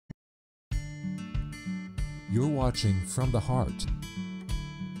You're watching From the Heart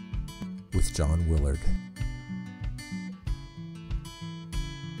with John Willard.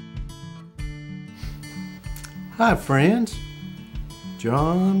 Hi friends,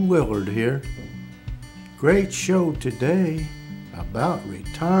 John Willard here. Great show today about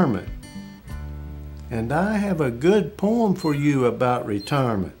retirement. And I have a good poem for you about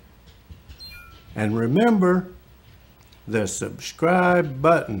retirement. And remember the subscribe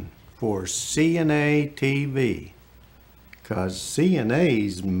button for CNA TV, because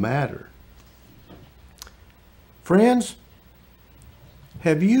CNAs matter. Friends,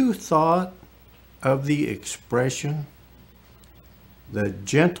 have you thought of the expression, the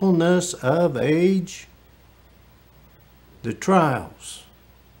gentleness of age? The trials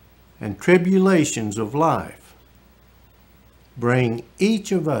and tribulations of life bring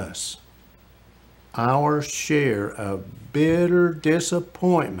each of us our share of bitter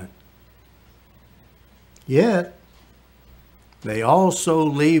disappointment. Yet, they also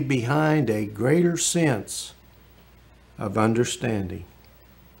leave behind a greater sense of understanding,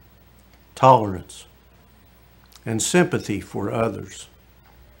 tolerance, and sympathy for others.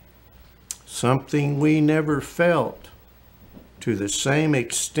 Something we never felt to the same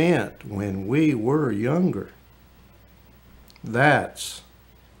extent when we were younger. That's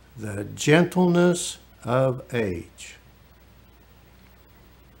the gentleness of age.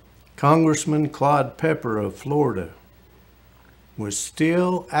 Congressman Claude of Florida was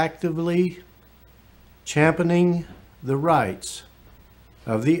still actively championing the rights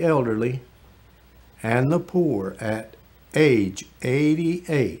of the elderly and the poor at age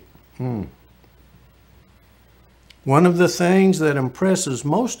 88. One of the things that impresses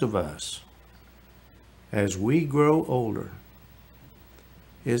most of us as we grow older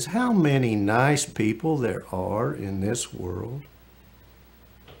is how many nice people there are in this world.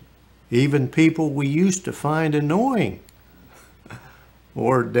 Even people we used to find annoying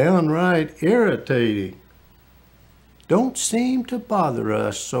or downright irritating don't seem to bother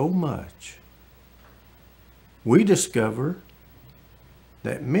us so much. We discover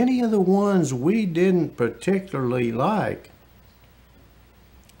that many of the ones we didn't particularly like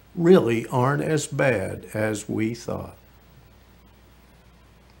really aren't as bad as we thought.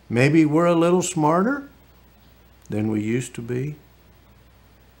 Maybe we're a little smarter than we used to be.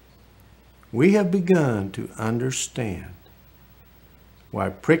 We have begun to understand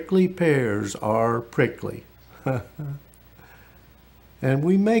why prickly pears are prickly. And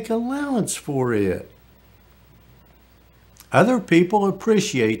we make allowance for it. Other people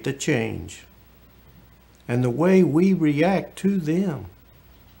appreciate the change and the way we react to them.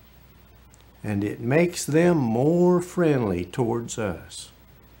 And it makes them more friendly towards us.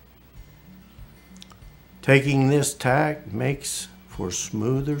 Taking this tack makes for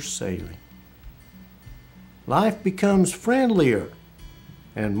smoother sailing. Life becomes friendlier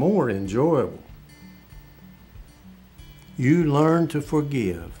and more enjoyable. You learn to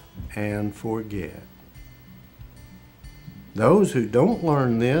forgive and forget. Those who don't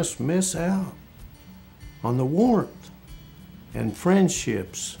learn this miss out on the warmth and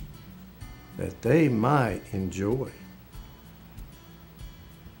friendships that they might enjoy.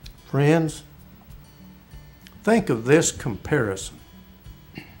 Friends, think of this comparison.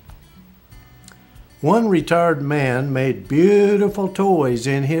 One retired man made beautiful toys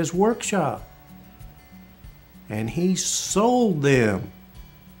in his workshop, and he sold them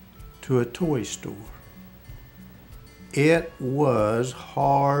to a toy store. It was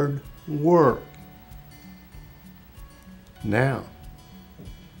hard work. Now,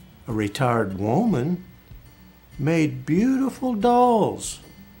 a retired woman made beautiful dolls,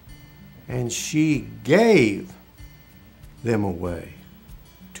 and she gave them away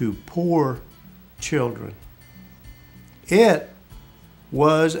to poor children. It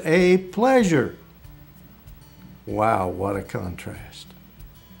was a pleasure. Wow, what a contrast.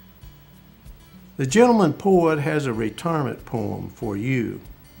 The gentleman poet has a retirement poem for you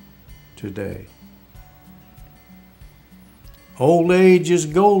today. Old age is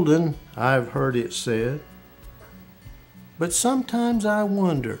golden, I've heard it said, but sometimes I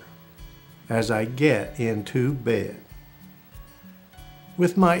wonder as I get into bed.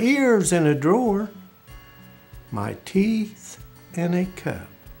 With my ears in a drawer, my teeth in a cup,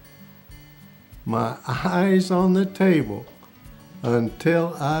 my eyes on the table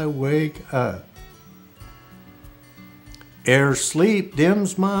until I wake up. Ere sleep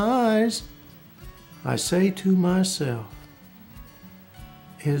dims my eyes, I say to myself,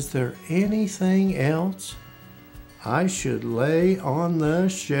 is there anything else I should lay on the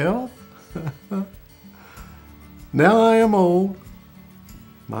shelf? Now I am old,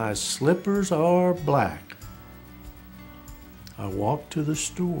 my slippers are black, I walk to the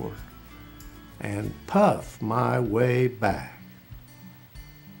store and puff my way back.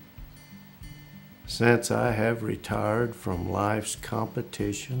 Since I have retired from life's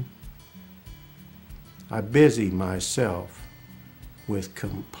competition, I busy myself with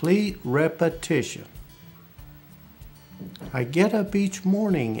complete repetition. I get up each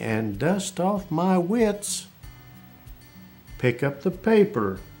morning and dust off my wits, pick up the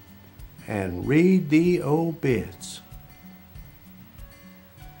paper and read the obits.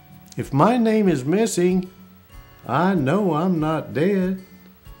 If my name is missing, I know I'm not dead.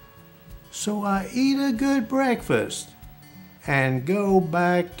 So I eat a good breakfast and go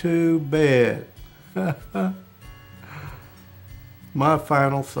back to bed. My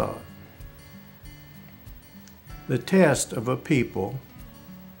final thought. The test of a people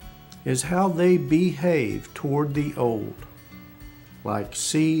is how they behave toward the old, like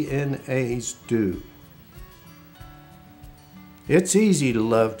CNAs do. It's easy to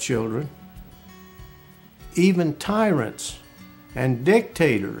love children. Even tyrants and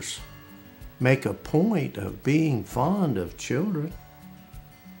dictators make a point of being fond of children.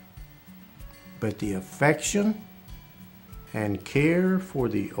 But the affection and care for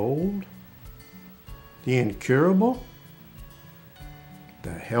the old, the incurable,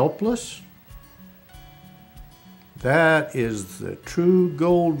 the helpless, that is the true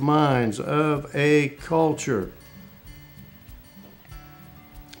gold mines of a culture.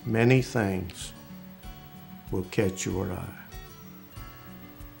 Many things will catch your eye,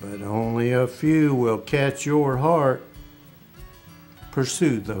 but only a few will catch your heart.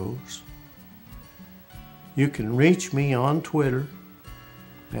 Pursue those. You can reach me on Twitter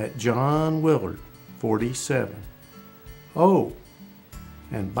at John Willard 47. Oh,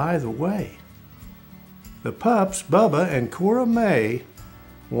 and by the way, the pups, Bubba and Cora May,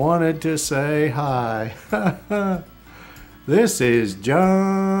 wanted to say hi. This is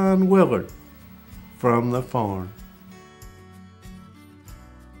John Willard from the farm.